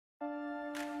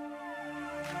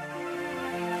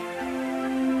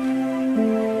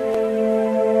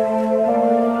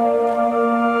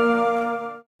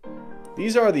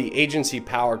these are the Agency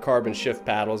Power carbon shift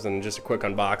paddles, and just a quick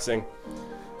unboxing.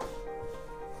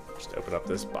 Just open up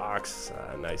this box,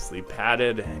 nicely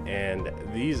padded, and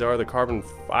these are the carbon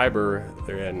fiber.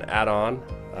 They're an add-on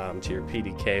to your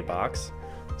PDK box.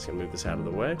 Just gonna move this out of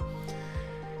the way.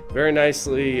 Very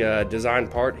nicely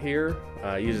designed part here.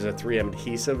 Uses a 3M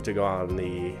adhesive to go on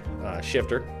the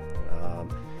shifter.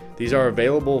 These are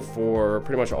available for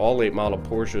pretty much all late model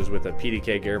Porsches with a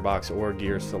PDK gearbox or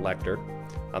gear selector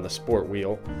on the sport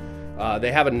wheel.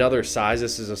 They have another size.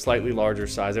 This is a slightly larger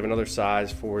size. They have another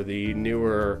size for the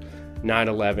newer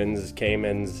 911s,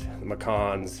 Caymans,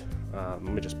 Macans. Let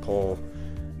me just pull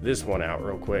this one out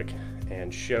real quick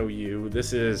and show you.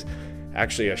 This is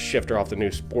actually a shifter off the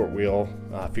new sport wheel,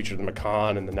 featured the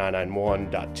Macan and the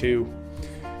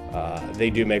 991.2. They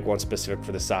do make one specific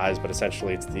for the size, but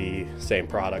essentially it's the same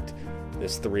product.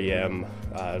 This 3M,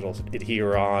 it'll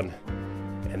adhere on,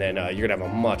 and then you're gonna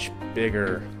have a much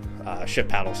bigger shift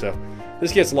paddle. So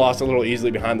this gets lost a little easily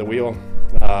behind the wheel.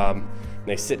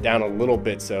 They sit down a little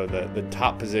bit, so the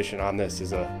top position on this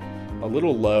is a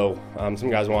little low. Some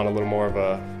guys want a little more of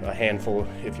a handful,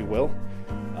 if you will.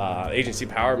 Agency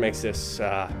Power makes this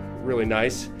really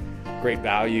nice, great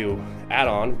value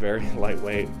add-on, very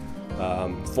lightweight,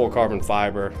 full carbon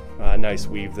fiber, nice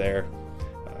weave there,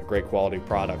 great quality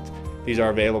product. These are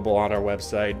available on our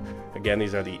website. Again,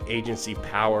 these are the Agency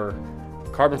Power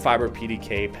carbon fiber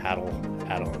PDK paddle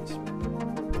add-ons.